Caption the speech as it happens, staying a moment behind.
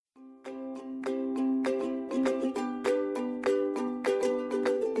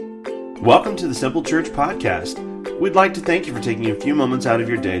Welcome to the Simple Church Podcast. We'd like to thank you for taking a few moments out of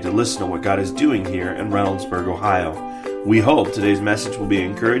your day to listen to what God is doing here in Reynoldsburg, Ohio. We hope today's message will be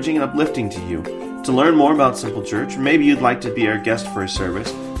encouraging and uplifting to you. To learn more about Simple Church, or maybe you'd like to be our guest for a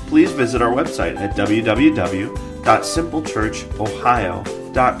service, please visit our website at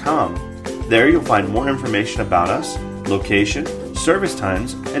www.simplechurchohio.com. There you'll find more information about us, location, service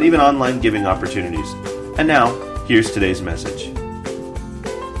times, and even online giving opportunities. And now, here's today's message.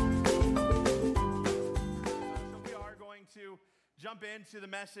 Jump into the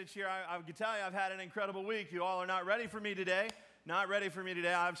message here. I can tell you I've had an incredible week. You all are not ready for me today. Not ready for me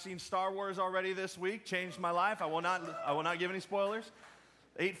today. I've seen Star Wars already this week. Changed my life. I will not give any spoilers.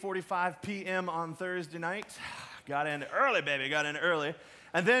 8:45 p.m. on Thursday night. Got in early, baby. Got in early.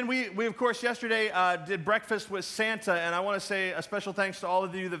 And then we of course, yesterday did breakfast with Santa, and I want to say a special thanks to all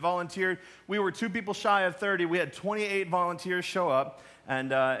of you that volunteered. We were 2 people shy of 30. We had 28 volunteers show up,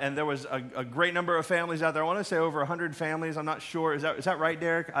 and there was a great number of families out there. I want to say over 100 families. I'm not sure. Is that right,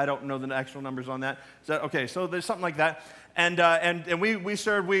 Derek? I don't know the actual numbers on that. Is that okay? So there's something like that. And we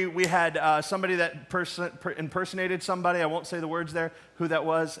served. We had somebody that impersonated somebody. I won't say the words there, who that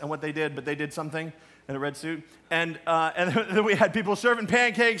was and what they did, but they did something in a red suit. And then we had people serving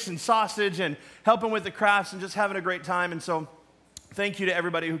pancakes and sausage and helping with the crafts and just having a great time. And so thank you to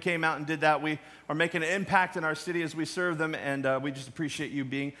everybody who came out and did that. We are making an impact in our city as we serve them, and we just appreciate you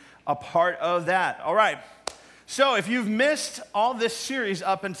being a part of that. All right. So if you've missed all this series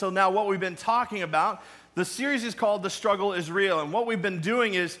up until now, what we've been talking about, the series is called The Struggle is Real. And what we've been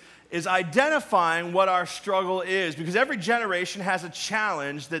doing is identifying what our struggle is, because every generation has a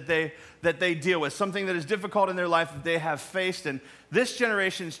challenge that they deal with, something that is difficult in their life that they have faced. And this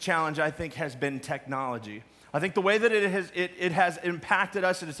generation's challenge, I think, has been technology. I think the way that it has impacted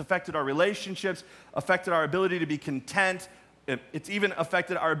us, it has affected our relationships, affected our ability to be content. It's even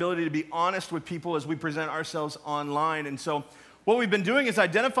affected our ability to be honest with people as we present ourselves online. And so what we've been doing is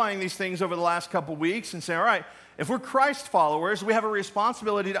identifying these things over the last couple weeks and saying, all right, if we're Christ followers, we have a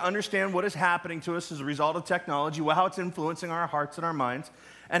responsibility to understand what is happening to us as a result of technology, how it's influencing our hearts and our minds,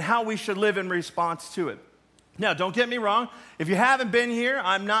 and how we should live in response to it. Now, don't get me wrong. If you haven't been here,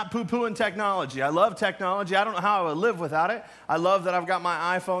 I'm not poo-pooing technology. I love technology. I don't know how I would live without it. I love that I've got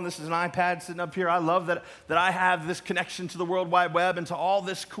my iPhone. This is an iPad sitting up here. I love that I have this connection to the World Wide Web and to all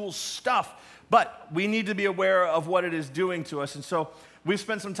this cool stuff. But we need to be aware of what it is doing to us. And so we've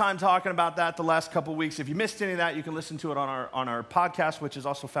spent some time talking about that the last couple weeks. If you missed any of that, you can listen to it on our podcast, which is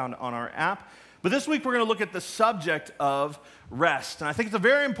also found on our app. But this week, we're going to look at the subject of rest. And I think it's a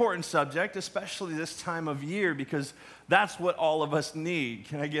very important subject, especially this time of year, because that's what all of us need.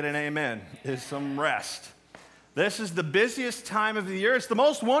 Can I get an amen? Is some rest. This is the busiest time of the year. It's the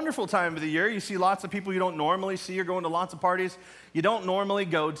most wonderful time of the year. You see lots of people you don't normally see. You're going to lots of parties you don't normally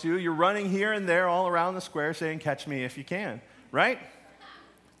go to. You're running here and there all around the square saying, catch me if you can, right?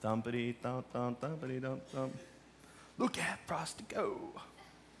 Thumpity, thump, thump, thumpity, thump, thump. Look at Frosty go.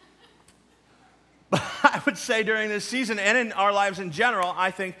 I would say during this season and in our lives in general,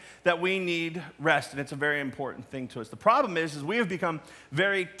 I think that we need rest, and it's a very important thing to us. The problem is we have become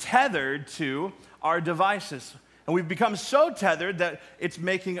very tethered to our devices, and we've become so tethered that it's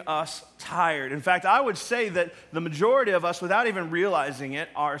making us tired. In fact, I would say that the majority of us, without even realizing it,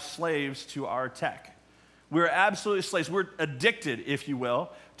 are slaves to our tech. We're absolutely slaves. We're addicted, if you will,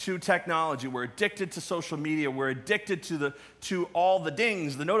 to technology. We're addicted to social media. We're addicted to all the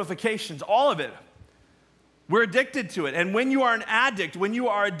dings, the notifications, all of it. We're addicted to it. And when you are an addict, when you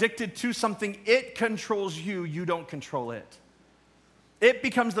are addicted to something, it controls you. You don't control it. It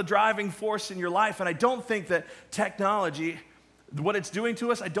becomes the driving force in your life. And I don't think that technology, what it's doing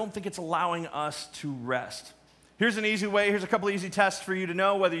to us, I don't think it's allowing us to rest. Here's an easy way. Here's a couple easy tests for you to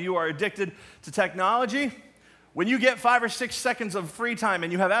know whether you are addicted to technology. When you get 5 or 6 seconds of free time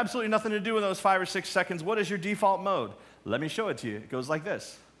and you have absolutely nothing to do in those 5 or 6 seconds, what is your default mode? Let me show it to you. It goes like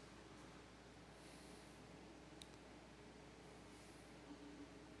this.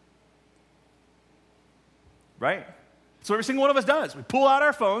 Right? So every single one of us does. We pull out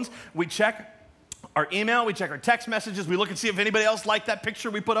our phones, we check our email, we check our text messages, we look and see if anybody else liked that picture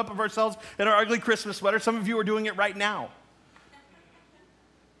we put up of ourselves in our ugly Christmas sweater. Some of you are doing it right now.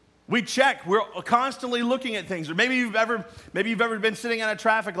 We check. We're constantly looking at things. Or maybe you've ever been sitting at a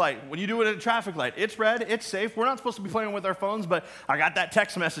traffic light. When you do it at a traffic light, it's red, it's safe. We're not supposed to be playing with our phones, but I got that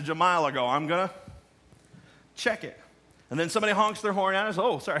text message a mile ago. I'm going to check it. And then somebody honks their horn at us.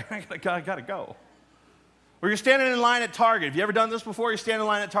 Oh, sorry, I gotta go. Or you're standing in line at Target. Have you ever done this before? You're standing in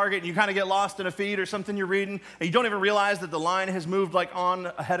line at Target and you kind of get lost in a feed or something you're reading, and you don't even realize that the line has moved like on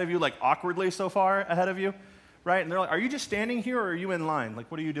ahead of you, like awkwardly so far ahead of you. right? And they're like, are you just standing here or are you in line? Like,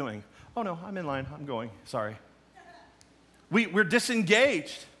 what are you doing? Oh, no, I'm in line. I'm going. Sorry. We're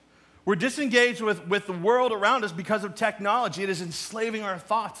disengaged. We're disengaged with the world around us because of technology. It is enslaving our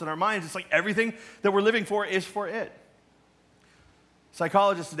thoughts and our minds. It's like everything that we're living for is for it.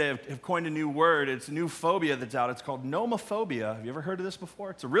 Psychologists today have coined a new word. It's a new phobia that's out. It's called nomophobia. Have you ever heard of this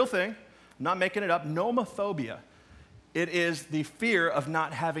before? It's a real thing. I'm not making it up. Nomophobia. It is the fear of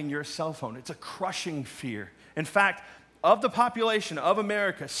not having your cell phone. It's a crushing fear. In fact, of the population of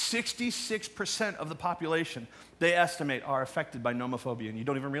America, 66% of the population, they estimate, are affected by nomophobia, and you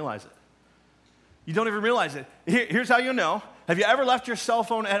don't even realize it. You don't even realize it. Here's how you know. Have you ever left your cell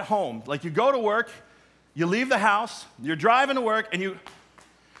phone at home? Like, you go to work, you leave the house, you're driving to work, and you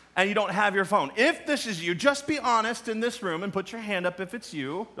don't have your phone. If this is you, just be honest in this room and put your hand up if it's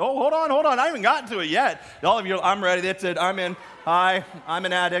you. Oh, hold on. I haven't gotten to it yet. All of you, I'm ready. That's it. I'm in. Hi, I'm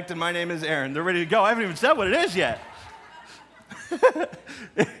an addict, and my name is Aaron. They're ready to go. I haven't even said what it is yet.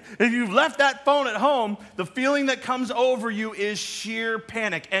 If you've left that phone at home, the feeling that comes over you is sheer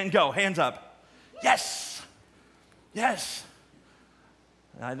panic. And go, hands up. Yes.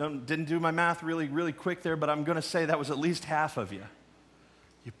 I didn't do my math really quick there, but I'm going to say that was at least half of you.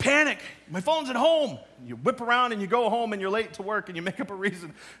 You panic. My phone's at home. You whip around and you go home and you're late to work and you make up a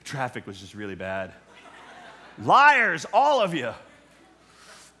reason. Traffic was just really bad. Liars, all of you.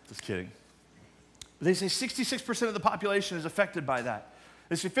 Just kidding. They say 66% of the population is affected by that.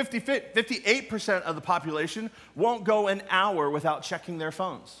 They say 58% of the population won't go an hour without checking their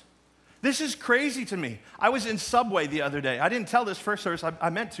phones. This is crazy to me. I was in Subway the other day. I didn't tell this first service, I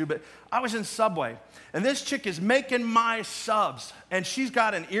meant to, but I was in Subway. And this chick is making my subs. And she's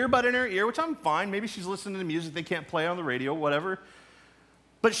got an earbud in her ear, which I'm fine. Maybe she's listening to music they can't play on the radio, whatever.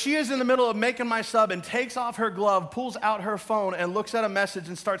 But she is in the middle of making my sub and takes off her glove, pulls out her phone, and looks at a message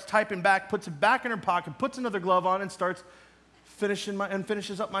and starts typing back, puts it back in her pocket, puts another glove on, and starts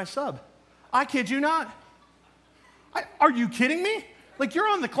finishes up my sub. I kid you not. Are you kidding me? Like, you're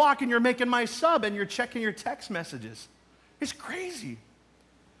on the clock and you're making my sub and you're checking your text messages. It's crazy.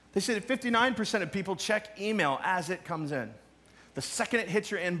 They say that 59% of people check email as it comes in. The second it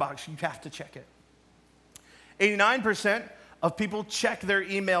hits your inbox, you have to check it. 89% of people check their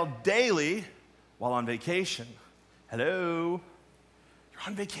email daily while on vacation. Hello? You're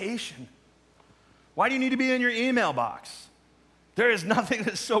on vacation. Why do you need to be in your email box? There is nothing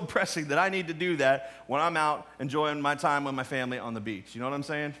that's so pressing that I need to do that when I'm out enjoying my time with my family on the beach. You know what I'm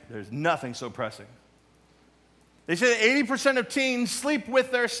saying? There's nothing so pressing. They say that 80% of teens sleep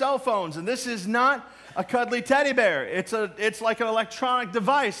with their cell phones, and this is not a cuddly teddy bear. It's like an electronic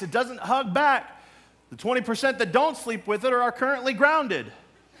device. It doesn't hug back. The 20% that don't sleep with it are currently grounded.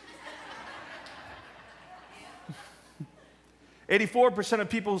 84% of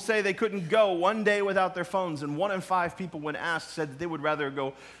people say they couldn't go one day without their phones, and 1 in 5 people, when asked, said that they would rather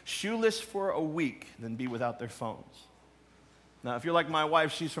go shoeless for a week than be without their phones. Now, if you're like my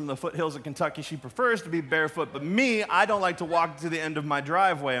wife, she's from the foothills of Kentucky. She prefers to be barefoot, but me, I don't like to walk to the end of my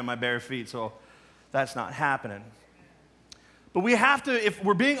driveway on my bare feet, so that's not happening. But we have to, if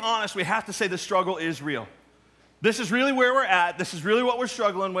we're being honest, we have to say the struggle is real. This is really where we're at. This is really what we're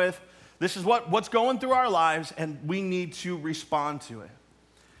struggling with. This is what's going through our lives, and we need to respond to it.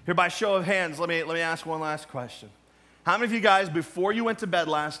 Here, by show of hands, let me ask one last question. How many of you guys, before you went to bed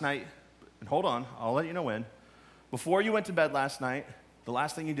last night, and hold on, I'll let you know when, before you went to bed last night, the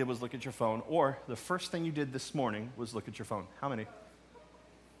last thing you did was look at your phone, or the first thing you did this morning was look at your phone? How many?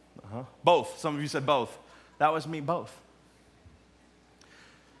 Both. Some of you said both. That was me, both.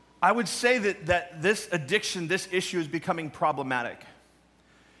 I would say that this addiction, this issue is becoming problematic.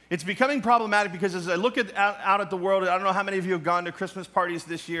 It's becoming problematic because as I look out at the world, I don't know how many of you have gone to Christmas parties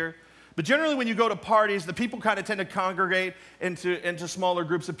this year, but generally when you go to parties, the people kind of tend to congregate into smaller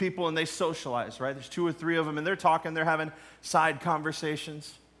groups of people and they socialize, right? There's 2 or 3 of them and they're talking, they're having side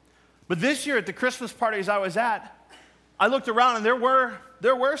conversations. But this year at the Christmas parties I was at, I looked around and there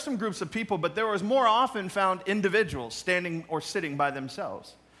were some groups of people, but there was more often found individuals standing or sitting by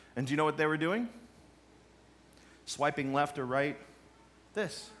themselves. And do you know what they were doing? Swiping left or right.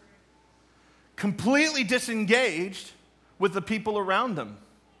 This. Completely disengaged with the people around them.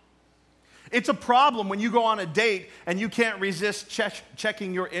 It's a problem when you go on a date and you can't resist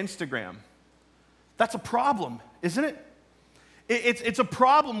checking your Instagram. That's a problem, isn't it? It's a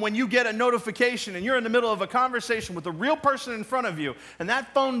problem when you get a notification and you're in the middle of a conversation with a real person in front of you and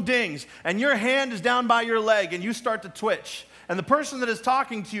that phone dings and your hand is down by your leg and you start to twitch. And the person that is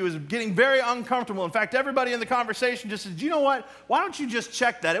talking to you is getting very uncomfortable. In fact, everybody in the conversation just says, you know what? Why don't you just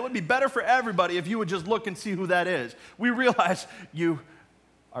check that? It would be better for everybody if you would just look and see who that is. We realize you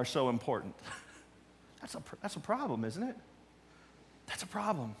are so important. That's a problem, isn't it? That's a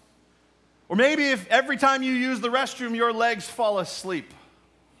problem. Or maybe if every time you use the restroom, your legs fall asleep.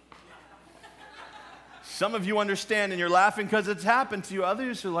 Some of you understand and you're laughing because it's happened to you.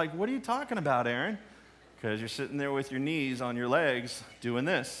 Others are like, what are you talking about, Aaron? Because you're sitting there with your knees on your legs doing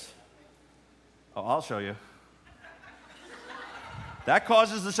this. Oh, I'll show you. That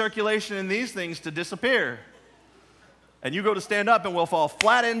causes the circulation in these things to disappear. And you go to stand up and we'll fall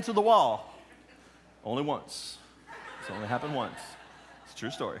flat into the wall. Only once. It's only happened once. It's a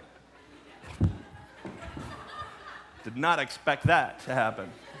true story. Did not expect that to happen.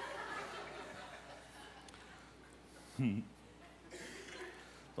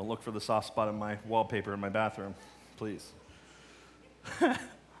 Don't look for the soft spot in my wallpaper in my bathroom, please.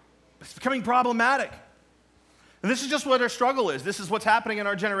 It's becoming problematic. And this is just what our struggle is. This is what's happening in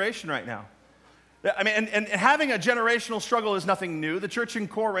our generation right now. I mean, and having a generational struggle is nothing new. The church in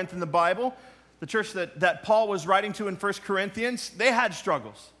Corinth in the Bible, the church that Paul was writing to in 1 Corinthians, they had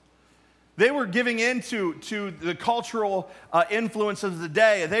struggles. They were giving in to the cultural influence of the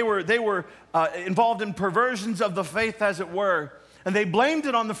day. They were involved in perversions of the faith, as it were. And they blamed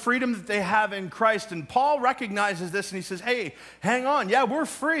it on the freedom that they have in Christ. And Paul recognizes this and he says, hey, hang on. Yeah, we're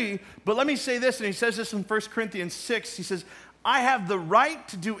free. But let me say this. And he says this in 1 Corinthians 6. He says, I have the right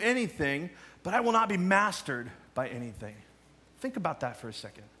to do anything, but I will not be mastered by anything. Think about that for a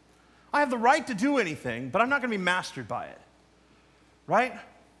second. I have the right to do anything, but I'm not going to be mastered by it. Right?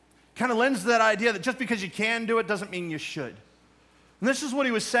 Kind of lends to that idea that just because you can do it doesn't mean you should. And this is what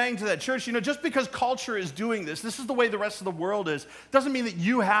he was saying to that church. You know, just because culture is doing this is the way the rest of the world is, doesn't mean that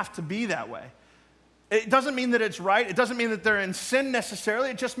you have to be that way. It doesn't mean that it's right. It doesn't mean that they're in sin necessarily.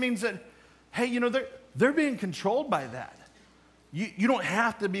 It just means that, hey, you know, they're being controlled by that. You don't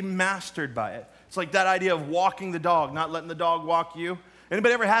have to be mastered by it. It's like that idea of walking the dog, not letting the dog walk you.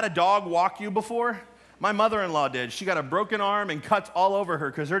 Anybody ever had a dog walk you before? My mother-in-law did. She got a broken arm and cuts all over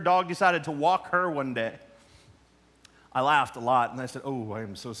her because her dog decided to walk her one day. I laughed a lot, and I said, oh, I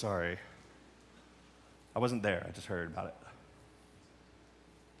am so sorry. I wasn't there. I just heard about it.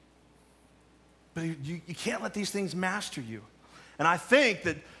 But you can't let these things master you. And I think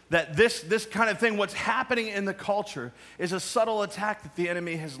that this kind of thing, what's happening in the culture, is a subtle attack that the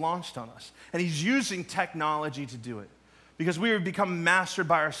enemy has launched on us. And he's using technology to do it. Because we have become mastered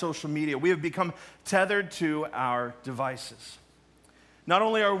by our social media. We have become tethered to our devices. Not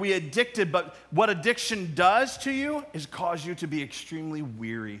only are we addicted, but what addiction does to you is cause you to be extremely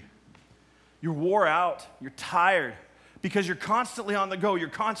weary. You're wore out. You're tired because you're constantly on the go. You're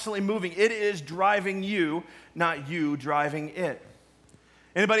constantly moving. It is driving you, not you driving it.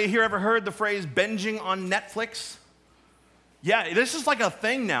 Anybody here ever heard the phrase binging on Netflix? Yeah, this is like a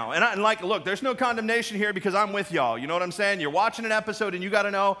thing now. And look, there's no condemnation here because I'm with y'all. You know what I'm saying? You're watching an episode and you got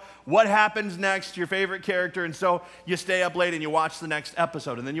to know what happens next to your favorite character. And so you stay up late and you watch the next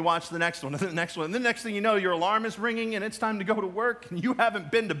episode. And then you watch the next one and the next one. And the next thing you know, your alarm is ringing and it's time to go to work. And you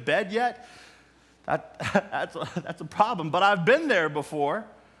haven't been to bed yet. That's a problem. But I've been there before.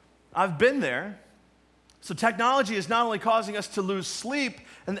 I've been there. So technology is not only causing us to lose sleep,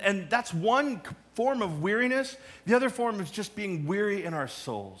 and that's one form of weariness. The other form is just being weary in our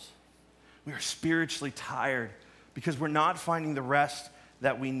souls. We are spiritually tired because we're not finding the rest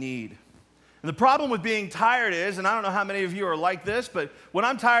that we need. And the problem with being tired is, and I don't know how many of you are like this, but when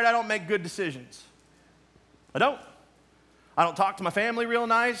I'm tired, I don't make good decisions. I don't talk to my family real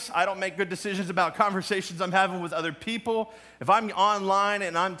nice. I don't make good decisions about conversations I'm having with other people. If I'm online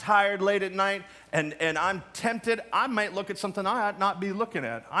and I'm tired late at night and I'm tempted, I might look at something I ought not be looking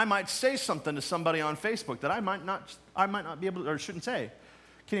at. I might say something to somebody on Facebook that I might not be able to, or shouldn't say.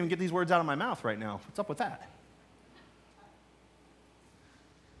 Can't even get these words out of my mouth right now. What's up with that?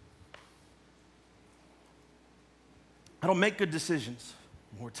 I don't make good decisions.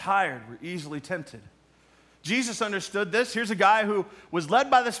 When we're tired, we're easily tempted. Jesus understood this. Here's a guy who was led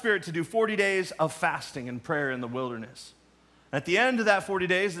by the Spirit to do 40 days of fasting and prayer in the wilderness. At the end of that 40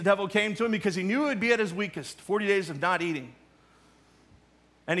 days, the devil came to him because he knew he would be at his weakest, 40 days of not eating.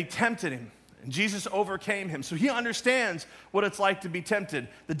 And he tempted him, and Jesus overcame him. So he understands what it's like to be tempted.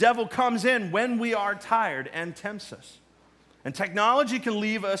 The devil comes in when we are tired and tempts us. And technology can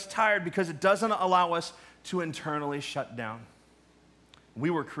leave us tired because it doesn't allow us to internally shut down.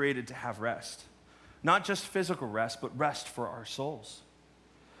 We were created to have rest. Not just physical rest, but rest for our souls.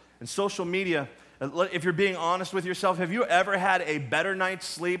 And social media, if you're being honest with yourself, have you ever had a better night's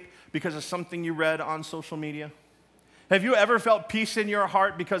sleep because of something you read on social media? Have you ever felt peace in your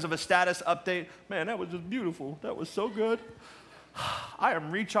heart because of a status update? Man, that was just beautiful. That was so good. I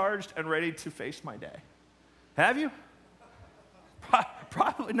am recharged and ready to face my day. Have you?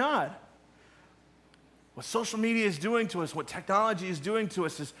 Probably not. What social media is doing to us, what technology is doing to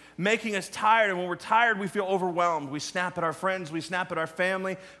us is making us tired. And when we're tired, we feel overwhelmed. We snap at our friends. We snap at our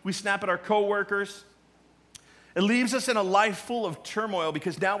family. We snap at our coworkers. It leaves us in a life full of turmoil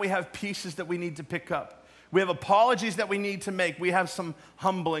because now we have pieces that we need to pick up. We have apologies that we need to make. We have some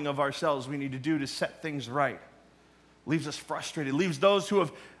humbling of ourselves we need to do to set things right. It leaves us frustrated. It leaves those who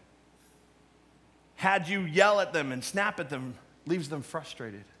have had you yell at them and snap at them, leaves them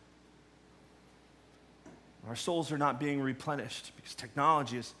frustrated. Our souls are not being replenished because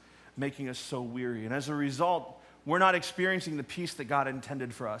technology is making us so weary. And as a result, we're not experiencing the peace that God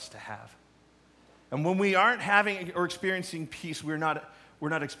intended for us to have. And when we aren't having or experiencing peace, we're not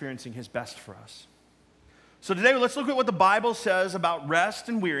experiencing His best for us. So today, let's look at what the Bible says about rest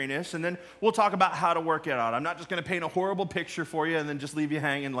and weariness, and then we'll talk about how to work it out. I'm not just going to paint a horrible picture for you and then just leave you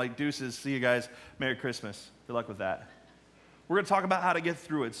hanging like deuces. See you guys. Merry Christmas. Good luck with that. We're going to talk about how to get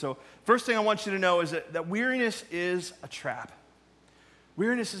through it. So first thing I want you to know is that weariness is a trap.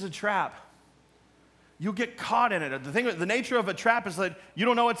 Weariness is a trap. You'll get caught in it. The nature of a trap is that you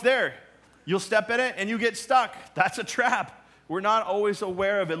don't know it's there. You'll step in it and you get stuck. That's a trap. We're not always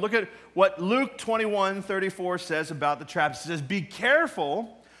aware of it. Look at what Luke 21:34 says about the traps. It says, "Be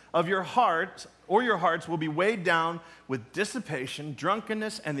careful of your heart, or your hearts will be weighed down with dissipation,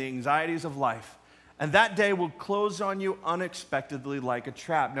 drunkenness, and the anxieties of life. And that day will close on you unexpectedly like a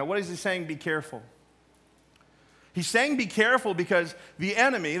trap." Now, what is he saying? Be careful. He's saying be careful because the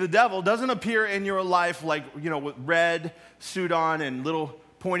enemy, the devil, doesn't appear in your life like, with red suit on and little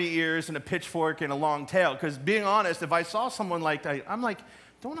pointy ears and a pitchfork and a long tail. Because being honest, if I saw someone like that, I'm like,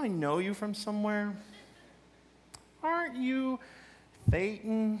 don't I know you from somewhere? Aren't you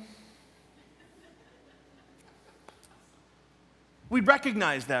Satan? We'd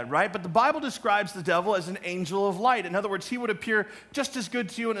recognize that, right? But the Bible describes the devil as an angel of light. In other words, he would appear just as good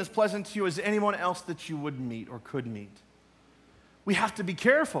to you and as pleasant to you as anyone else that you would meet or could meet. We have to be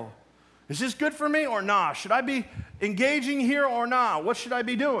careful. Is this good for me or not? Should I be engaging here or not? What should I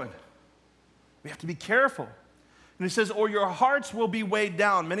be doing? We have to be careful. And it says, or your hearts will be weighed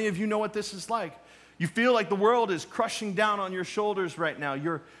down. Many of you know what this is like. You feel like the world is crushing down on your shoulders right now.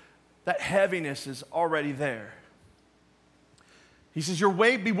 That heaviness is already there. He says,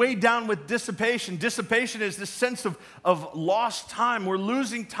 be weighed down with dissipation. Dissipation is this sense of lost time. We're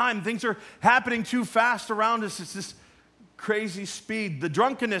losing time. Things are happening too fast around us. It's this crazy speed. The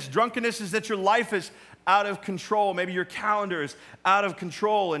drunkenness is that your life is out of control. Maybe your calendar is out of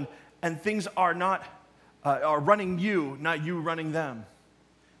control and things are running you, not you running them.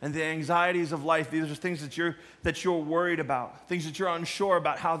 And the anxieties of life, these are things that you're worried about, things that you're unsure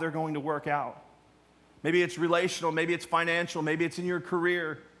about how they're going to work out. Maybe it's relational, maybe it's financial, maybe it's in your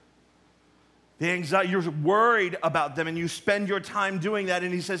career. The anxiety, you're worried about them and you spend your time doing that.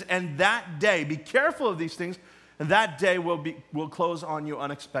 And he says, and that day, be careful of these things, and that day will close on you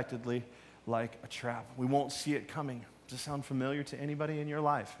unexpectedly like a trap. We won't see it coming. Does this sound familiar to anybody in your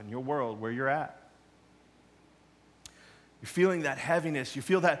life, in your world, where you're at? You're feeling that heaviness. You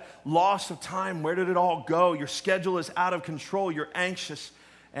feel that loss of time. Where did it all go? Your schedule is out of control. You're anxious,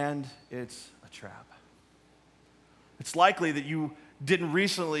 and it's a trap. It's likely that you didn't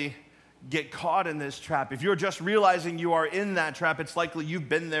recently get caught in this trap. If you're just realizing you are in that trap, it's likely you've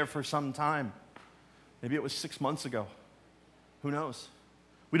been there for some time. Maybe it was 6 months ago. Who knows?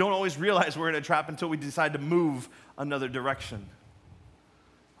 We don't always realize we're in a trap until we decide to move another direction.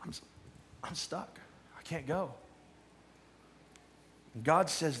 I'm stuck. I can't go. God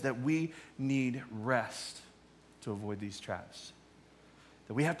says that we need rest to avoid these traps.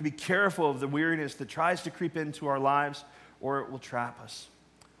 That we have to be careful of the weariness that tries to creep into our lives, or it will trap us.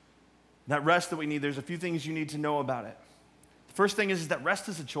 That rest that we need, there's a few things you need to know about it. The first thing is that rest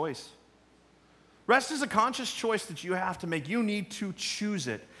is a choice. Rest is a conscious choice that you have to make. You need to choose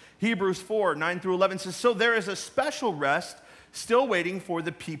it. Hebrews 4:9-11 says, so there is a special rest still waiting for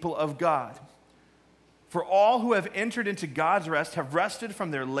the people of God. For all who have entered into God's rest have rested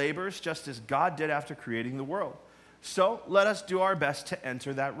from their labors just as God did after creating the world. So let us do our best to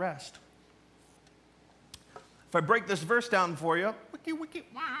enter that rest. If I break this verse down for you,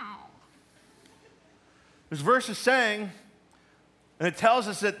 wow. This verse is saying, and it tells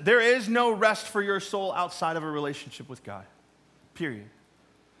us that there is no rest for your soul outside of a relationship with God, period.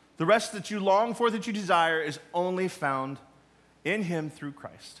 The rest that you long for, that you desire, is only found in Him through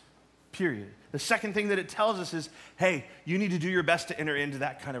Christ, period. The second thing that it tells us is, hey, you need to do your best to enter into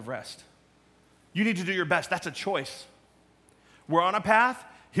that kind of rest. You need to do your best. That's a choice. We're on a path.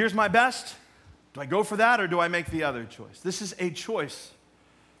 Here's my best. Do I go for that or do I make the other choice? This is a choice.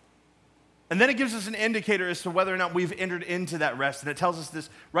 And then it gives us an indicator as to whether or not we've entered into that rest. And it tells us this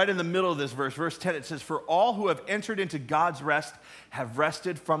right in the middle of this verse. Verse 10, it says, "For all who have entered into God's rest have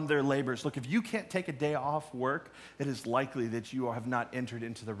rested from their labors." Look, if you can't take a day off work, it is likely that you have not entered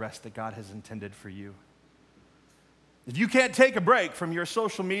into the rest that God has intended for you. If you can't take a break from your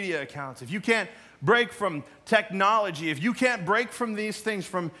social media accounts, if you can't break from technology, if you can't break from these things,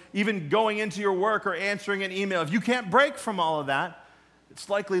 from even going into your work or answering an email, if you can't break from all of that, it's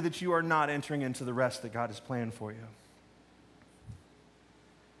likely that you are not entering into the rest that God has planned for you.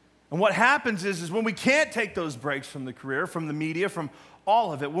 And what happens is when we can't take those breaks from the career, from the media, from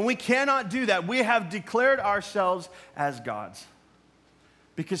all of it, when we cannot do that, we have declared ourselves as gods.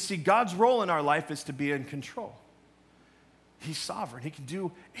 Because, see, God's role in our life is to be in control. He's sovereign. He can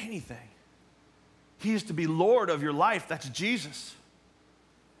do anything. He is to be Lord of your life. That's Jesus.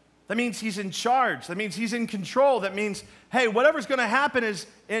 That means he's in charge. That means he's in control. That means, hey, whatever's going to happen is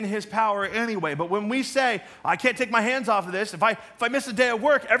in his power anyway. But when we say, I can't take my hands off of this, if I miss a day of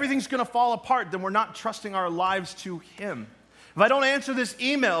work, everything's going to fall apart, then we're not trusting our lives to him. If I don't answer this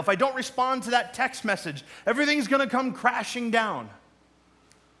email, if I don't respond to that text message, everything's going to come crashing down.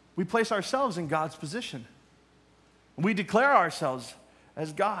 We place ourselves in God's position. We declare ourselves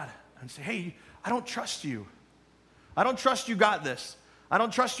as God and say, hey, I don't trust you. I don't trust you got this. I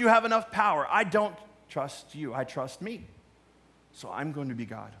don't trust you have enough power. I don't trust you. I trust me. So I'm going to be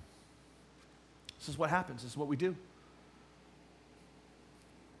God. This is what happens. This is what we do.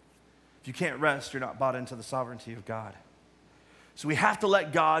 If you can't rest, you're not bought into the sovereignty of God. So we have to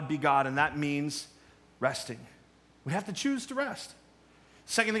let God be God, and that means resting. We have to choose to rest.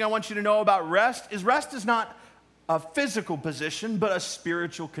 Second thing I want you to know about rest is not a physical position, but a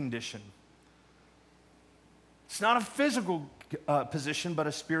spiritual condition. It's not a physical position, but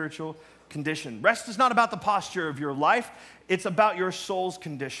a spiritual condition. Rest is not about the posture of your life. It's about your soul's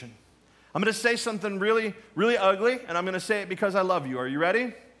condition. I'm going to say something really, really ugly, and I'm going to say it because I love you. Are you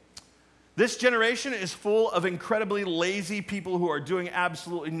ready? This generation is full of incredibly lazy people who are doing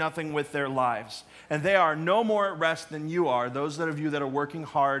absolutely nothing with their lives. And they are no more at rest than you are, those of you that are working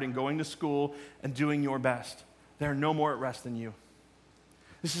hard and going to school and doing your best. They are no more at rest than you.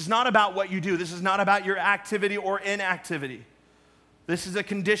 This is not about what you do. This is not about your activity or inactivity. This is a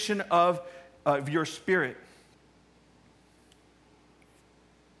condition of your spirit.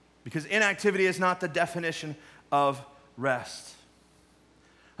 Because inactivity is not the definition of rest.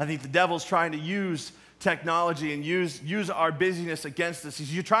 I think the devil's trying to use technology and use our busyness against us.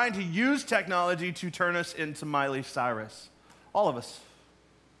 He's trying to use technology to turn us into Miley Cyrus. All of us.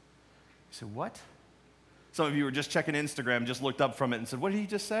 You say, what? Some of you were just checking Instagram, just looked up from it and said, what did he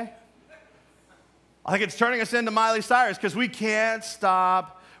just say? I think it's turning us into Miley Cyrus because we can't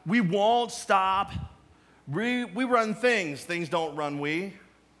stop. We won't stop. We run things. Things don't run we.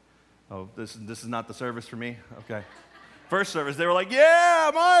 Oh, this is not the service for me? Okay. First service, they were like,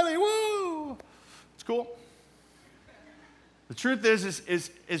 yeah, Miley, woo! It's cool. The truth is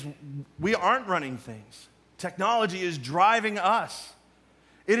we aren't running things. Technology is driving us.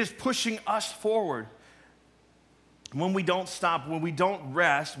 It is pushing us forward. When we don't stop, when we don't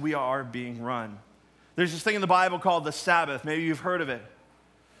rest, we are being run. There's this thing in the Bible called the Sabbath. Maybe you've heard of it.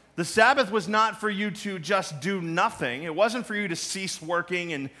 The Sabbath was not for you to just do nothing. It wasn't for you to cease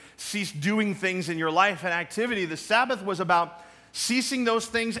working and cease doing things in your life and activity. The Sabbath was about ceasing those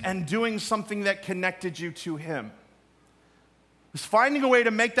things and doing something that connected you to Him. It was finding a way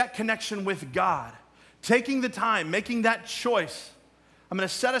to make that connection with God, taking the time, making that choice. I'm going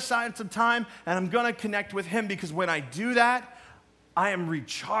to set aside some time and I'm going to connect with Him, because when I do that, I am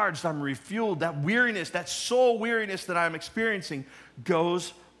recharged, I'm refueled. That weariness, that soul weariness that I'm experiencing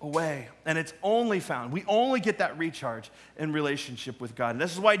goes away. And it's only found, we only get that recharge in relationship with God. And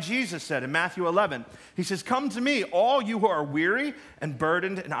this is why Jesus said in Matthew 11, He says, come to me, all you who are weary and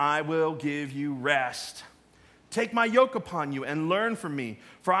burdened, and I will give you rest. Take my yoke upon you and learn from me,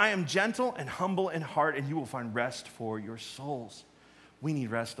 for I am gentle and humble in heart, and you will find rest for your souls. We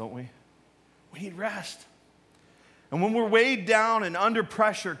need rest, don't we? We need rest. And when we're weighed down and under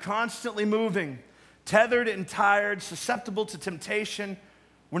pressure, constantly moving, tethered and tired, susceptible to temptation,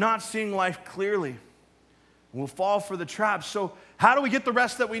 we're not seeing life clearly. We'll fall for the trap. So how do we get the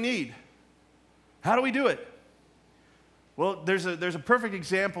rest that we need? How do we do it? Well, there's a perfect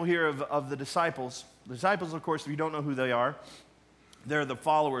example here of the disciples. The disciples, of course, if you don't know who they are, they're the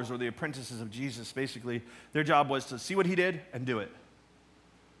followers or the apprentices of Jesus. Basically, their job was to see what He did and do it.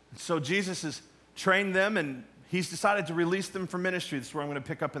 So Jesus has trained them, and He's decided to release them for ministry. This is where I'm going to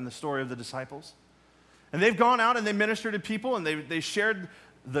pick up in the story of the disciples. And they've gone out and they ministered to people, and they shared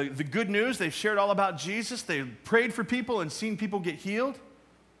the good news. They've shared all about Jesus. They've prayed for people and seen people get healed.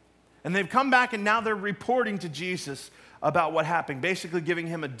 And they've come back and now they're reporting to Jesus about what happened, basically giving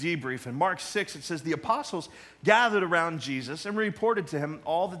him a debrief. In Mark 6, it says, the apostles gathered around Jesus and reported to him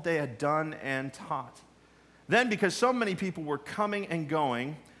all that they had done and taught. Then, because so many people were coming and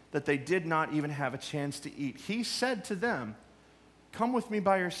going that they did not even have a chance to eat, he said to them, come with me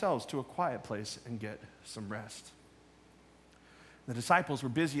by yourselves to a quiet place and get some rest. The disciples were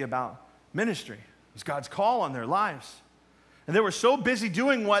busy about ministry. It was God's call on their lives. And they were so busy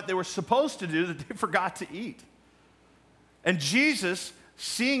doing what they were supposed to do that they forgot to eat. And Jesus,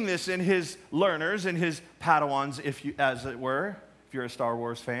 seeing this in his learners, in his Padawans, as it were, if you're a Star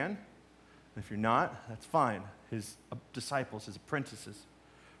Wars fan, if you're not, that's fine. His disciples, his apprentices.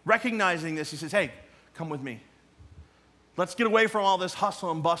 Recognizing this, he says, hey, come with me. Let's get away from all this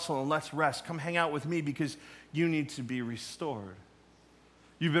hustle and bustle and let's rest. Come hang out with me because you need to be restored.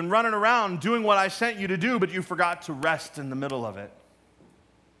 You've been running around doing what I sent you to do, but you forgot to rest in the middle of it.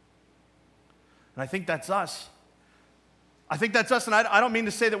 And I think that's us. And I don't mean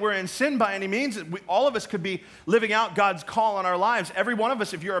to say that we're in sin by any means. All of us could be living out God's call on our lives. Every one of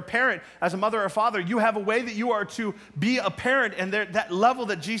us, if you're a parent, as a mother or father, you have a way that you are to be a parent, and that level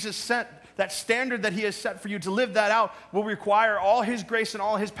that Jesus set, that standard that he has set for you to live that out will require all his grace and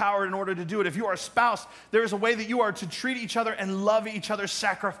all his power in order to do it. If you are a spouse, there is a way that you are to treat each other and love each other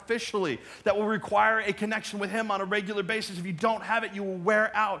sacrificially that will require a connection with him on a regular basis. If you don't have it, you will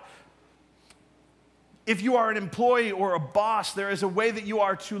wear out. If you are an employee or a boss, there is a way that you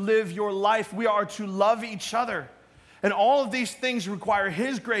are to live your life. We are to love each other. And all of these things require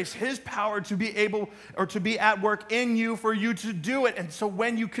his grace, his power to be able or to be at work in you for you to do it. And so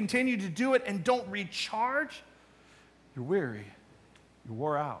when you continue to do it and don't recharge, you're weary. You're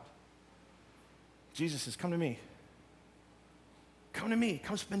wore out. Jesus says, come to me. Come to me.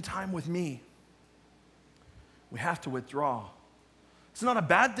 Come spend time with me. We have to withdraw. It's not a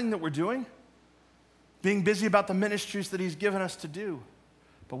bad thing that we're doing, being busy about the ministries that he's given us to do.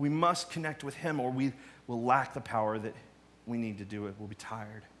 But we must connect with him or we will lack the power that we need to do it. We'll be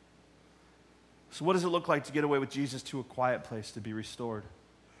tired. So what does it look like to get away with Jesus to a quiet place to be restored?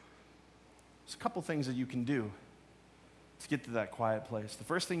 There's a couple things that you can do to get to that quiet place. The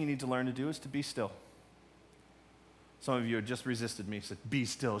first thing you need to learn to do is to be still. Some of you have just resisted me, said, be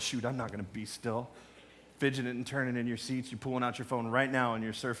still. Shoot, I'm not going to be still. Fidgeting and turning in your seats. You're pulling out your phone right now and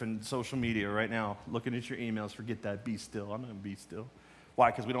you're surfing social media right now, looking at your emails. Forget that. Be still. I'm not going to be still. Why?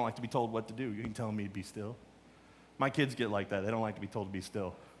 Because we don't like to be told what to do. You can tell me to be still. My kids get like that. They don't like to be told to be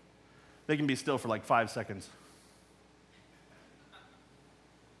still. They can be still for like 5 seconds.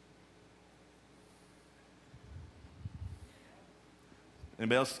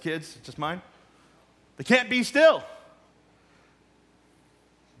 Anybody else's kids? Just mine? They can't be still.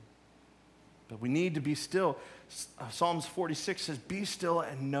 But we need to be still. Psalms 46 says, be still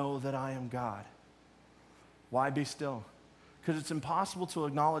and know that I am God. Why be still? Because it's impossible to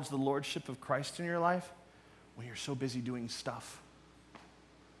acknowledge the lordship of Christ in your life when you're so busy doing stuff.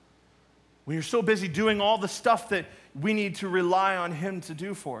 When you're so busy doing all the stuff that we need to rely on him to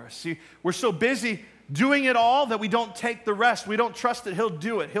do for us. See, we're so busy doing it all that we don't take the rest. We don't trust that he'll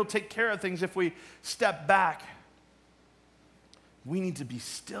do it. He'll take care of things if we step back. We need to be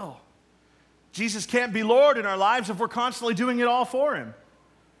still. Jesus can't be Lord in our lives if we're constantly doing it all for him.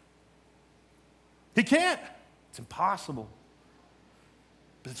 He can't. It's impossible.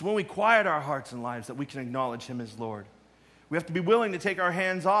 But it's when we quiet our hearts and lives that we can acknowledge him as Lord. We have to be willing to take our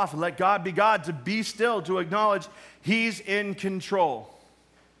hands off and let God be God, to be still, to acknowledge he's in control.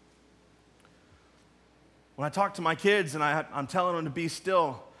 When I talk to my kids and I'm telling them to be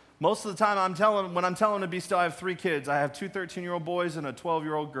still, most of the time when I'm telling them to be still, I have 3 kids. I have 2 13-year-old boys and a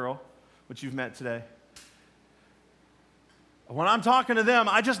 12-year-old girl, which you've met today. When I'm talking to them,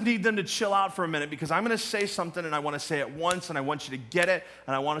 I just need them to chill out for a minute because I'm going to say something and I want to say it once and I want you to get it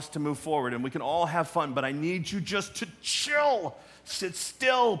and I want us to move forward and we can all have fun, but I need you just to chill. Sit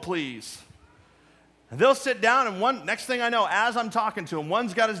still, please. And they'll sit down and next thing I know, as I'm talking to them,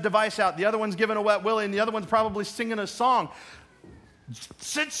 one's got his device out, the other one's giving a wet willy, and the other one's probably singing a song.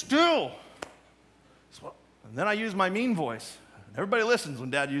 Sit still. And then I use my mean voice. Everybody listens when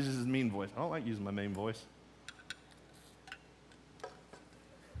Dad uses his mean voice. I don't like using my mean voice.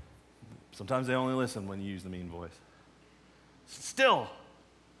 Sometimes they only listen when you use the mean voice. Still.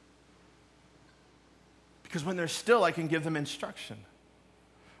 Because when they're still, I can give them instruction.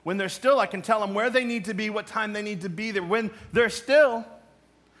 When they're still, I can tell them where they need to be, what time they need to be there. When they're still,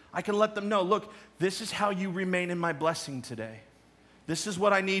 I can let them know, look, this is how you remain in my blessing today. This is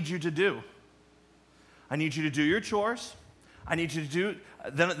what I need you to do. I need you to do your chores. I need you to do,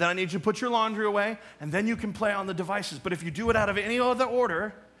 then I need you to put your laundry away, and then you can play on the devices. But if you do it out of any other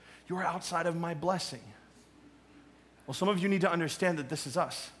order, You are outside of my blessing. Well, some of you need to understand that this is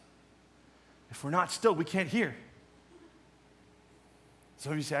us. If we're not still, we can't hear.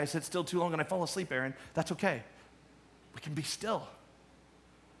 Some of you say, I sit still too long and I fall asleep, Aaron. That's okay. We can be still.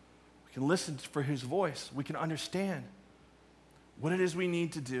 We can listen for his voice. We can understand what it is we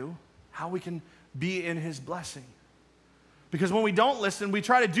need to do, how we can be in his blessing. Because when we don't listen, we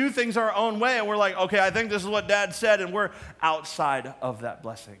try to do things our own way, and we're like, okay, I think this is what Dad said, and we're outside of that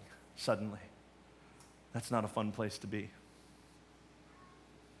blessing suddenly. That's not a fun place to be.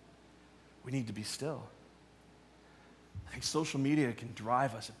 We need to be still. I think social media can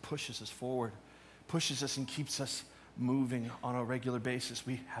drive us. It pushes us forward, pushes us and keeps us moving on a regular basis.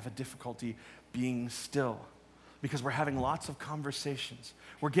 We have a difficulty being still because we're having lots of conversations.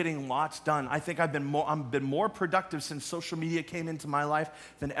 We're getting lots done. I think I've been more productive since social media came into my life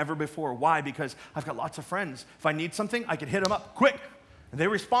than ever before. Why? Because I've got lots of friends. If I need something, I can hit them up quick, and they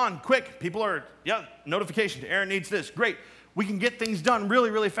respond quick. People are, notification, Aaron needs this. Great. We can get things done really,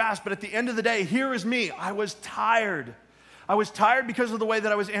 really fast, but at the end of the day, here is me. I was tired. I was tired because of the way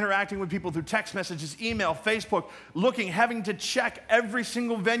that I was interacting with people through text messages, email, Facebook, having to check every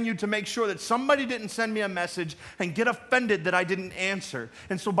single venue to make sure that somebody didn't send me a message and get offended that I didn't answer.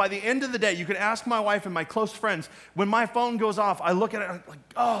 And so by the end of the day, you can ask my wife and my close friends, when my phone goes off, I look at it and I'm like,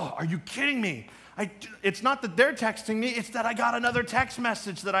 oh, are you kidding me? It's not that they're texting me, it's that I got another text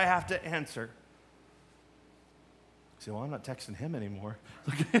message that I have to answer. I say, well, I'm not texting him anymore.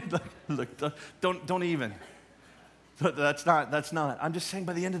 Look, don't even. That's not. I'm just saying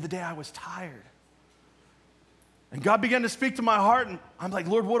by the end of the day, I was tired. And God began to speak to my heart, and I'm like,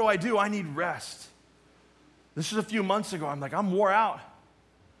 Lord, what do? I need rest. This was a few months ago. I'm like, I'm wore out.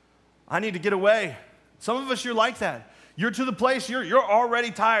 I need to get away. Some of us, you're like that. You're to the place, you're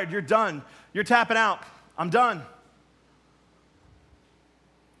already tired. You're done. You're tapping out. I'm done.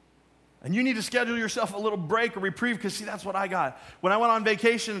 And you need to schedule yourself a little break or reprieve because, see, that's what I got. When I went on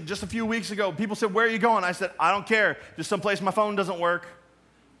vacation just a few weeks ago, people said, where are you going? I said, I don't care. Just someplace my phone doesn't work.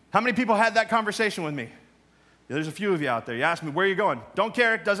 How many people had that conversation with me? Yeah, there's a few of you out there. You asked me, where are you going? Don't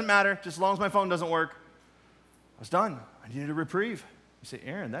care. It doesn't matter. Just as long as my phone doesn't work. I was done. I needed a reprieve. You say,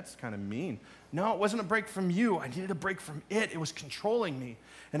 Aaron, that's kind of mean. No, it wasn't a break from you. I needed a break from it. It was controlling me.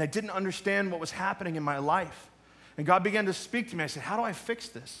 And I didn't understand what was happening in my life. And God began to speak to me. I said, how do I fix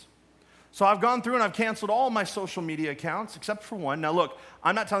this? So I've gone through and I've canceled all my social media accounts except for one. Now look,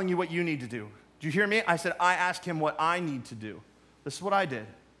 I'm not telling you what you need to do. Do you hear me? I said, I asked him what I need to do. This is what I did.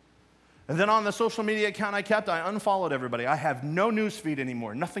 And then on the social media account I kept, I unfollowed everybody. I have no news feed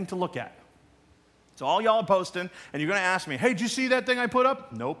anymore, nothing to look at. So all y'all are posting, and you're going to ask me, hey, did you see that thing I put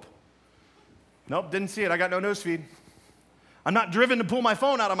up? Nope, didn't see it. I got no news feed. I'm not driven to pull my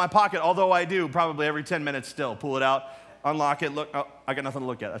phone out of my pocket, although I do probably every 10 minutes still. Pull it out, unlock it, look, oh, I got nothing to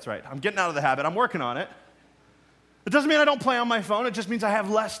look at. That's right. I'm getting out of the habit. I'm working on it. It doesn't mean I don't play on my phone. It just means I have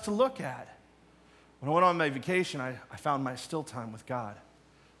less to look at. When I went on my vacation, I found my still time with God.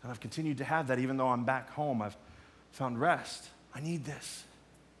 And I've continued to have that even though I'm back home. I've found rest. I need this.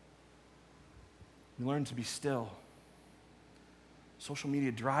 We learn to be still. Social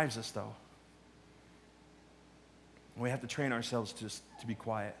media drives us, though. And we have to train ourselves to be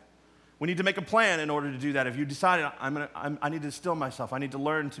quiet. We need to make a plan in order to do that. If you decided, I need to still myself, I need to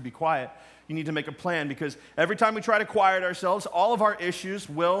learn to be quiet, you need to make a plan, because every time we try to quiet ourselves, all of our issues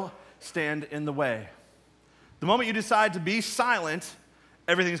will stand in the way. The moment you decide to be silent,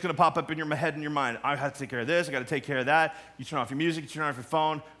 everything's going to pop up in your head and your mind. I have to take care of this, I got to take care of that. You turn off your music, you turn off your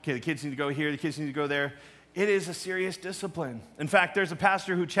phone. Okay, the kids need to go here, the kids need to go there. It is a serious discipline. In fact, there's a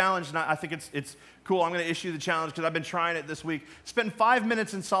pastor who challenged, and I think it's cool. I'm going to issue the challenge because I've been trying it this week. Spend 5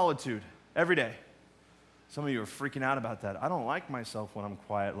 minutes in solitude every day. Some of you are freaking out about that. I don't like myself when I'm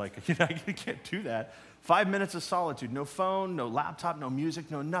quiet. Like, I can't do that. 5 minutes of solitude. No phone, no laptop, no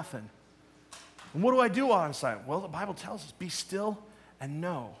music, no nothing. And what do I do while I'm silent? Well, the Bible tells us, be still and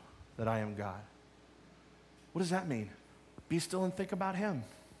know that I am God. What does that mean? Be still and think about him.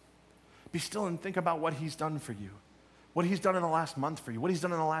 Be still and think about what he's done for you, what he's done in the last month for you, what he's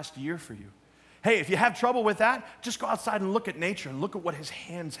done in the last year for you. Hey, if you have trouble with that, just go outside and look at nature and look at what his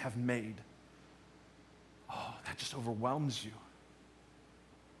hands have made. Oh, that just overwhelms you.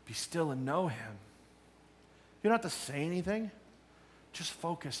 Be still and know him. You don't have to say anything. Just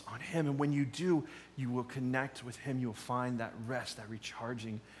focus on him. And when you do, you will connect with him. You'll find that rest, that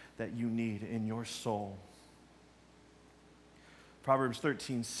recharging that you need in your soul. Proverbs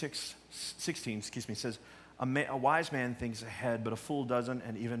 16 says, a wise man thinks ahead, but a fool doesn't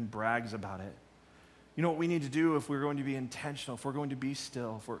and even brags about it. You know what we need to do if we're going to be intentional, if we're going to be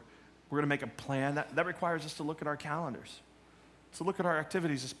still, if we're going to make a plan? That requires us to look at our calendars. to look at our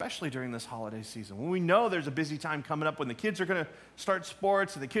activities, especially during this holiday season, when we know there's a busy time coming up when the kids are going to start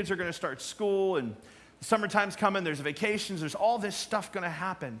sports and the kids are going to start school and the summertime's coming, there's vacations, there's all this stuff going to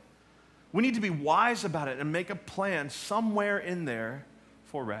happen. We need to be wise about it and make a plan somewhere in there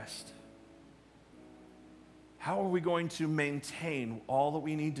for rest. How are we going to maintain all that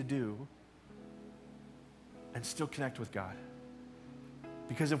we need to do and still connect with God?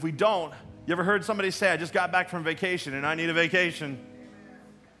 Because if we don't, you ever heard somebody say, I just got back from vacation and I need a vacation?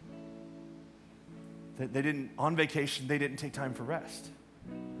 On vacation, they didn't take time for rest.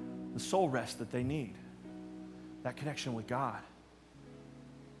 The soul rest that they need. That connection with God.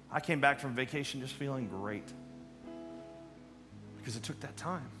 I came back from vacation just feeling great. Because it took that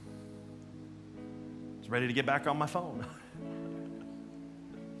time. I was ready to get back on my phone.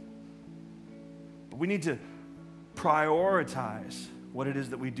 But we need to prioritize what it is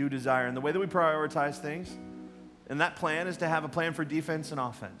that we do desire. And the way that we prioritize things, and that plan is to have a plan for defense and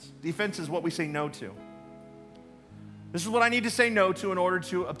offense. Defense is what we say no to. This is what I need to say no to in order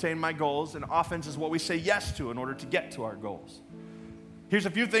to obtain my goals, and offense is what we say yes to in order to get to our goals. Here's a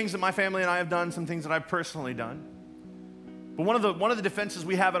few things that my family and I have done, some things that I've personally done. But one of the defenses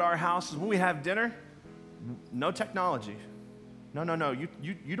we have at our house is when we have dinner, no technology. No.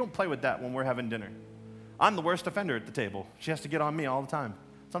 You don't play with that when we're having dinner. I'm the worst offender at the table. She has to get on me all the time.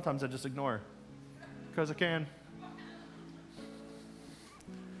 Sometimes I just ignore her because I can.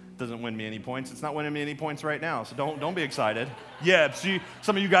 Doesn't win me any points. It's not winning me any points right now, so don't be excited. Yeah, see,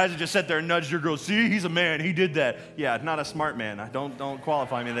 some of you guys have just sat there and nudged your girl. See, he's a man. He did that. Yeah, not a smart man. Don't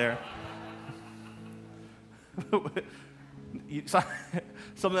qualify me there.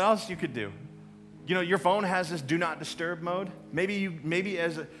 Something else you could do. You know, your phone has this do not disturb mode.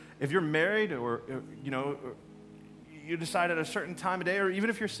 If you're married or you decide at a certain time of day, or even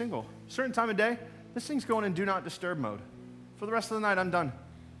if you're single, a certain time of day, this thing's going in do not disturb mode. For the rest of the night, I'm done.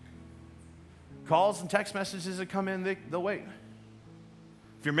 Calls and text messages that come in, they'll wait.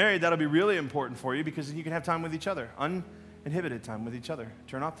 If you're married, that'll be really important for you because then you can have time with each other, uninhibited time with each other.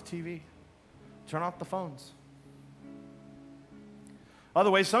 Turn off the TV. Turn off the phones.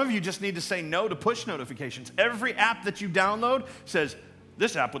 Other ways, some of you just need to say no to push notifications. Every app that you download says,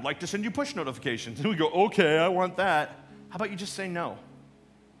 this app would like to send you push notifications. And we go, okay, I want that. How about you just say no?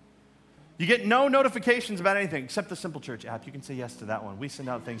 You get no notifications about anything except the Simple Church app. You can say yes to that one. We send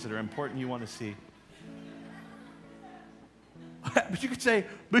out things that are important you want to see. But you could say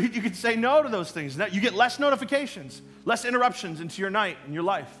no to those things. You get less notifications, less interruptions into your night and your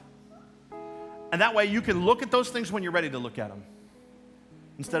life. And that way you can look at those things when you're ready to look at them.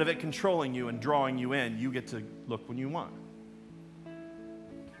 Instead of it controlling you and drawing you in, you get to look when you want.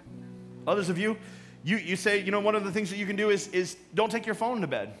 Others of you say, one of the things that you can do is don't take your phone to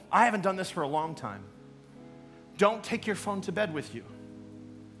bed. I haven't done this for a long time. Don't take your phone to bed with you.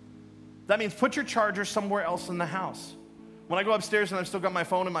 That means put your charger somewhere else in the house. When I go upstairs and I've still got my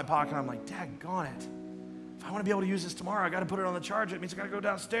phone in my pocket, I'm like, daggone it. If I want to be able to use this tomorrow, I got to put it on the charger. It means I got to go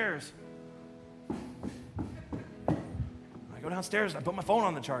downstairs. I go downstairs and I put my phone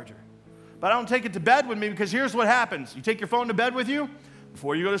on the charger. But I don't take it to bed with me because here's what happens. You take your phone to bed with you.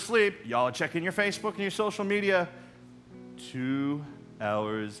 Before you go to sleep, y'all are checking your Facebook and your social media. 2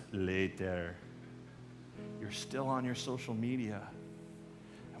 hours later, you're still on your social media.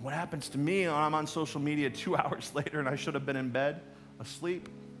 And what happens to me when I'm on social media 2 hours later and I should have been in bed, asleep?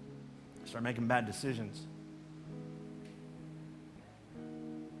 I start making bad decisions.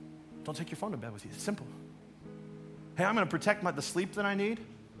 Don't take your phone to bed with you. It's simple. Hey, I'm going to protect the sleep that I need.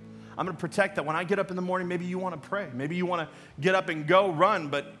 I'm going to protect that when I get up in the morning, maybe you want to pray. Maybe you want to get up and go run,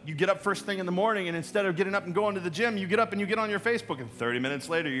 but you get up first thing in the morning, and instead of getting up and going to the gym, you get up and you get on your Facebook, and 30 minutes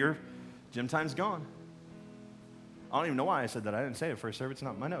later, your gym time's gone. I don't even know why I said that. I didn't say it first service. It's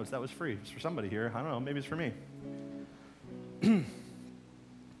not my notes. That was free. It's for somebody here. I don't know. Maybe it's for me.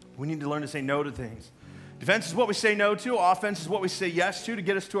 We need to learn to say no to things. Defense is what we say no to. Offense is what we say yes to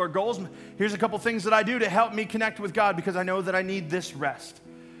get us to our goals. Here's a couple things that I do to help me connect with God because I know that I need this rest.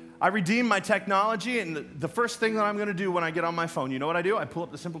 I redeem my technology, and the first thing that I'm going to do when I get on my phone, you know what I do? I pull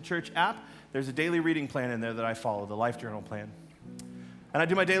up the Simple Church app. There's a daily reading plan in there that I follow, the Life Journal plan. And I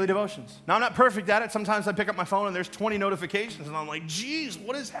do my daily devotions. Now, I'm not perfect at it. Sometimes I pick up my phone, and there's 20 notifications, and I'm like, geez,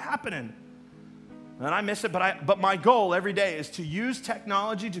 what is happening? And I miss it, but my goal every day is to use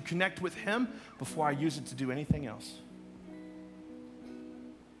technology to connect with Him before I use it to do anything else.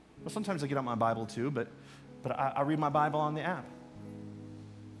 Well, sometimes I get out my Bible too, but I read my Bible on the app.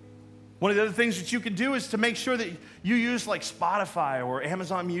 One of the other things that you can do is to make sure that you use like Spotify or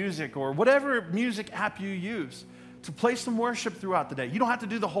Amazon Music or whatever music app you use to play some worship throughout the day. You don't have to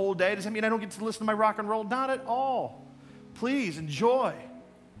do the whole day. Does that mean I don't get to listen to my rock and roll? Not at all. Please enjoy.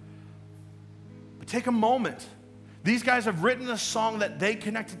 But take a moment. These guys have written a song that they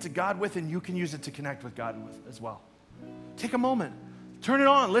connected to God with, and you can use it to connect with God with as well. Take a moment. Turn it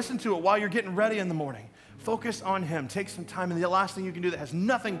on. Listen to it while you're getting ready in the morning. Focus on Him. Take some time. And the last thing you can do that has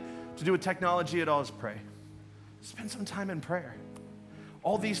nothing to do with technology at all is pray. Spend some time in prayer.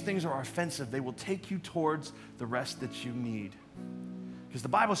 All these things are offensive. They will take you towards the rest that you need. Because the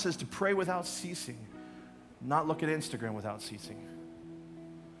Bible says to pray without ceasing, not look at Instagram without ceasing.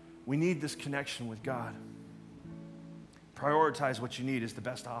 We need this connection with God. Prioritize what you need is the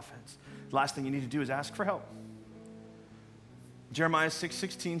best offense. The last thing you need to do is ask for help. Jeremiah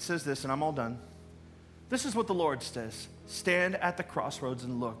 6:16 says this, and I'm all done. This is what the Lord says. Stand at the crossroads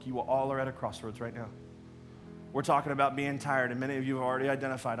and look. You all are at a crossroads right now. We're talking about being tired, and many of you have already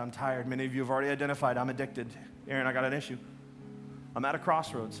identified, I'm tired. Many of you have already identified, I'm addicted. Aaron, I got an issue. I'm at a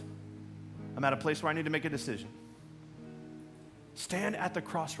crossroads. I'm at a place where I need to make a decision. Stand at the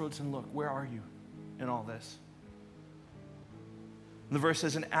crossroads and look. Where are you in all this? And the verse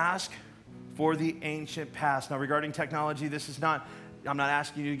says, and ask for the ancient past. Now, regarding technology, I'm not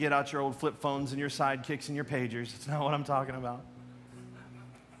asking you to get out your old flip phones and your sidekicks and your pagers. That's not what I'm talking about.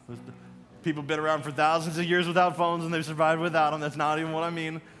 People have been around for thousands of years without phones, and they've survived without them. That's not even what I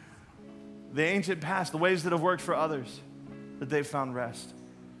mean. The ancient past, the ways that have worked for others, that they've found rest.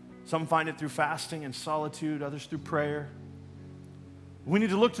 Some find it through fasting and solitude, others through prayer. We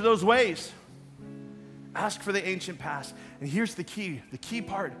need to look to those ways. Ask for the ancient past. And here's the key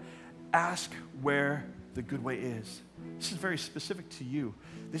part. Ask where the good way is. This is very specific to you.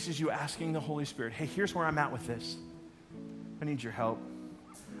 This is you asking the Holy Spirit, hey, here's where I'm at with this. I need your help.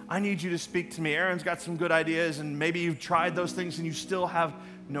 I need you to speak to me. Aaron's got some good ideas, and maybe you've tried those things and you still have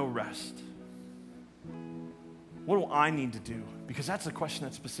no rest. What do I need to do? Because that's a question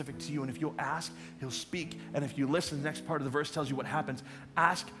that's specific to you. And if you'll ask, He'll speak. And if you listen, the next part of the verse tells you what happens.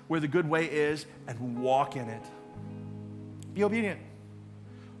 Ask where the good way is and walk in it. Be obedient.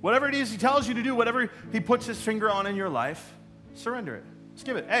 Whatever it is He tells you to do, whatever He puts His finger on in your life, surrender it. Just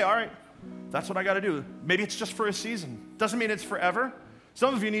give it. Hey, all right, that's what I got to do. Maybe it's just for a season. Doesn't mean it's forever.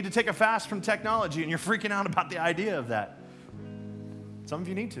 Some of you need to take a fast from technology, and you're freaking out about the idea of that. Some of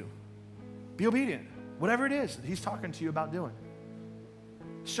you need to. Be obedient. Whatever it is that He's talking to you about doing.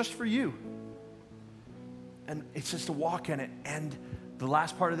 It's just for you. And it's just to walk in it. And the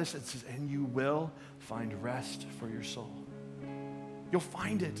last part of this, it says, and you will find rest for your soul. You'll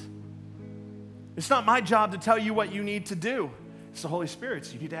find it. It's not my job to tell you what you need to do. It's the Holy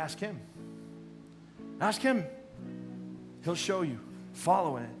Spirit's. You need to ask Him. Ask Him. He'll show you.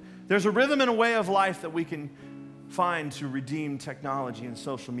 Follow in it. There's a rhythm and a way of life that we can find to redeem technology and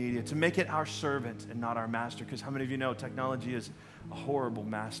social media, to make it our servant and not our master. Because how many of you know technology is a horrible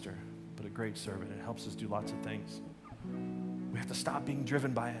master, but a great servant? It helps us do lots of things. We have to stop being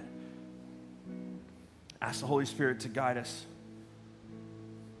driven by it. Ask the Holy Spirit to guide us,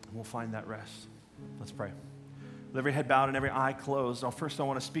 and we'll find that rest. Let's pray. With every head bowed and every eye closed, first I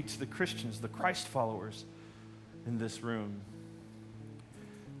want to speak to the Christians, the Christ followers in this room.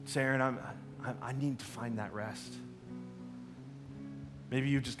 Say, Aaron, I need to find that rest. Maybe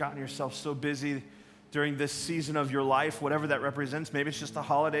you've just gotten yourself so busy during this season of your life, whatever that represents. Maybe it's just the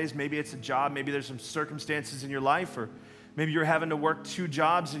holidays. Maybe it's a job. Maybe there's some circumstances in your life, or maybe you're having to work 2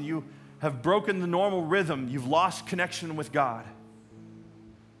 jobs and you have broken the normal rhythm. You've lost connection with God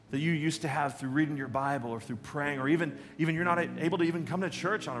that you used to have through reading your Bible or through praying, or even you're not able to even come to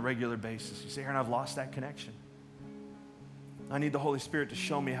church on a regular basis. You say, Aaron, I've lost that connection. I need the Holy Spirit to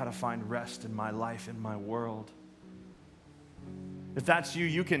show me how to find rest in my life, in my world. If that's you,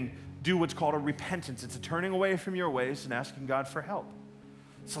 you can do what's called a repentance. It's a turning away from your ways and asking God for help.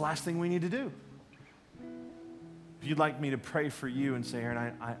 It's the last thing we need to do. If you'd like me to pray for you and say,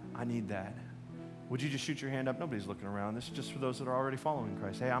 Aaron, I need that, would you just shoot your hand up? Nobody's looking around. This is just for those that are already following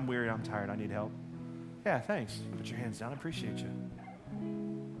Christ. Hey, I'm weary, I'm tired, I need help. Yeah, thanks. Put your hands down. I appreciate you.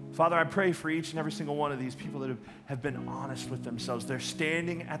 Father, I pray for each and every single one of these people that have been honest with themselves. They're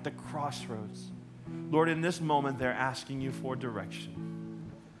standing at the crossroads. Lord, in this moment, they're asking you for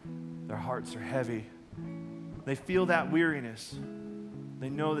direction. Their hearts are heavy. They feel that weariness. They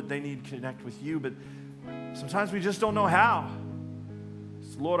know that they need to connect with you, but sometimes we just don't know how.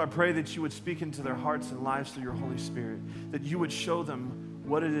 So Lord, I pray that you would speak into their hearts and lives through your Holy Spirit, that you would show them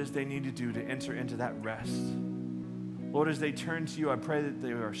what it is they need to do to enter into that rest. Lord, as they turn to you, I pray that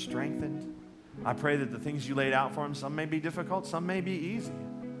they are strengthened. I pray that the things you laid out for them, some may be difficult, some may be easy.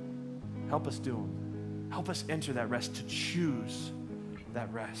 Help us do them. Help us enter that rest, to choose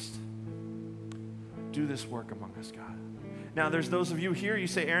that rest. Do this work among us, God. Now, there's those of you here, you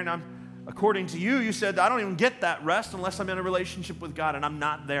say, Aaron, According to you, you said, I don't even get that rest unless I'm in a relationship with God, and I'm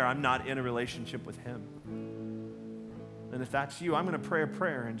not there. I'm not in a relationship with him. And if that's you, I'm going to pray a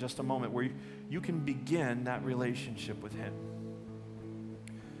prayer in just a moment where you can begin that relationship with him.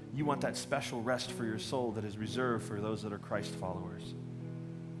 You want that special rest for your soul that is reserved for those that are Christ followers.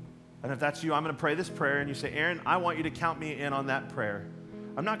 And if that's you, I'm going to pray this prayer, and you say, Aaron, I want you to count me in on that prayer.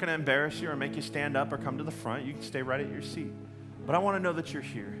 I'm not going to embarrass you or make you stand up or come to the front. You can stay right at your seat. But I want to know that you're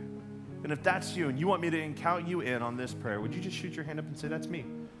here. And if that's you and you want me to count you in on this prayer, would you just shoot your hand up and say, that's me?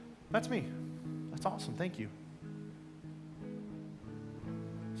 That's me. That's awesome. Thank you.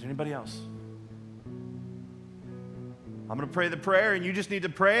 Is there anybody else? I'm going to pray the prayer, and you just need to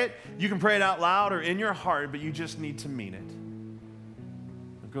pray it. You can pray it out loud or in your heart, but you just need to mean it.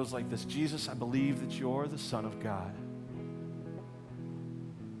 It goes like this. Jesus, I believe that you're the Son of God.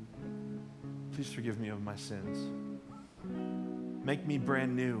 Please forgive me of my sins. Make me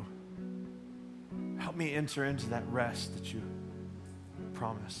brand new. Help me enter into that rest that you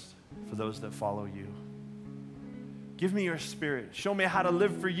promised for those that follow you. Give me your Spirit. Show me how to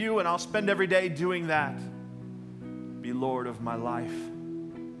live for you, and I'll spend every day doing that. Be Lord of my life.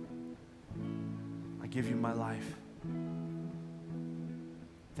 I give you my life.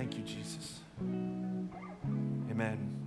 Thank you, Jesus. Amen.